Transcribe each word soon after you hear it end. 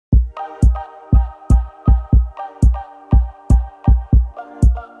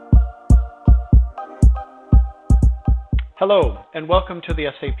Hello, and welcome to the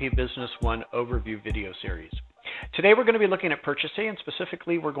SAP Business One overview video series. Today we're going to be looking at purchasing, and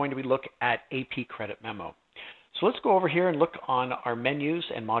specifically we're going to be looking at AP Credit Memo. So let's go over here and look on our menus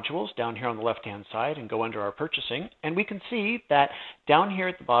and modules down here on the left-hand side and go under our purchasing. And we can see that down here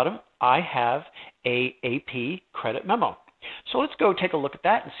at the bottom, I have a AP Credit Memo. So let's go take a look at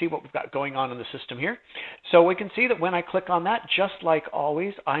that and see what we've got going on in the system here. So we can see that when I click on that, just like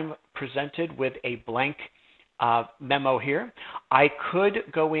always, I'm presented with a blank memo here. I could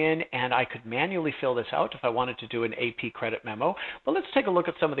go in and I could manually fill this out if I wanted to do an AP credit memo, but let's take a look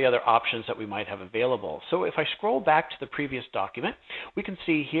at some of the other options that we might have available. So if I scroll back to the previous document, we can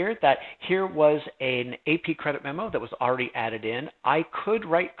see here that here was an AP credit memo that was already added in. I could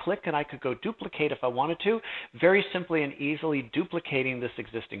right click and I could go duplicate if I wanted to, very simply and easily duplicating this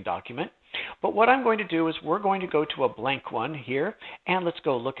existing document. But what I'm going to do is we're going to go to a blank one here, and let's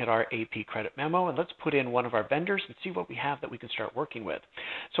go look at our AP credit memo, and let's put in one of our vendors and see what we have that we can start working with.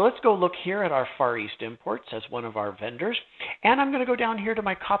 So let's go look here at our Far East Imports as one of our vendors, and I'm going to go down here to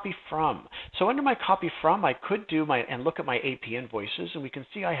my copy from. So under my copy from, I could do and look at my AP invoices, and we can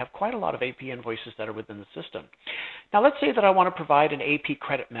see I have quite a lot of AP invoices that are within the system. Now let's say that I want to provide an AP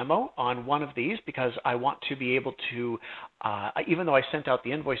credit memo on one of these because I want to be able to, even though I sent out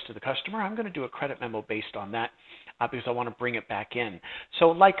the invoice to the customer, I'm going to do a credit memo based on that because I want to bring it back in. So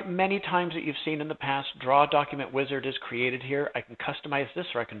like many times that you've seen in the past, Draw Document Wizard is created here. I can customize this,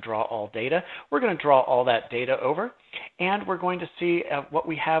 or I can draw all data. We're going to draw all that data over, and we're going to see what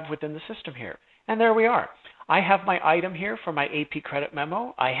we have within the system here. And there we are. I have my item here for my AP credit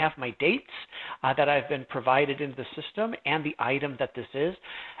memo. I have my dates that I've been provided into the system and the item that this is.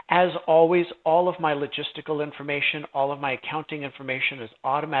 As always, all of my logistical information, all of my accounting information is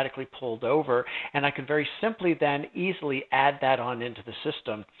automatically pulled over, and I can very simply then easily add that on into the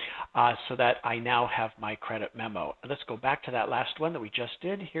system so that I now have my credit memo. Let's go back to that last one that we just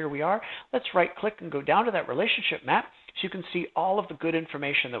did. Here we are. Let's right click and go down to that relationship map so you can see all of the good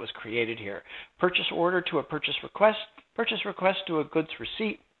information that was created here. Purchase order to a purchase request to a goods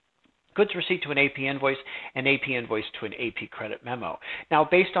receipt to an AP invoice, an AP invoice to an AP credit memo. Now,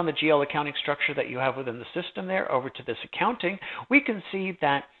 based on the GL accounting structure that you have within the system there, over to this accounting, we can see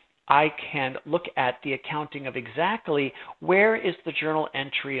that I can look at the accounting of exactly where is the journal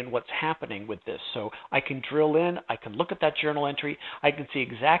entry and what's happening with this. So I can drill in, I can look at that journal entry, I can see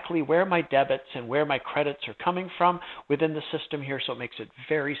exactly where my debits and where my credits are coming from within the system here, so it makes it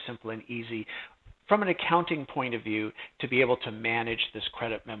very simple and easy from an accounting point of view to be able to manage this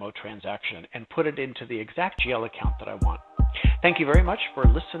credit memo transaction and put it into the exact GL account that I want. Thank you very much for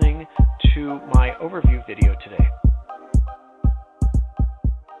listening to my overview video today.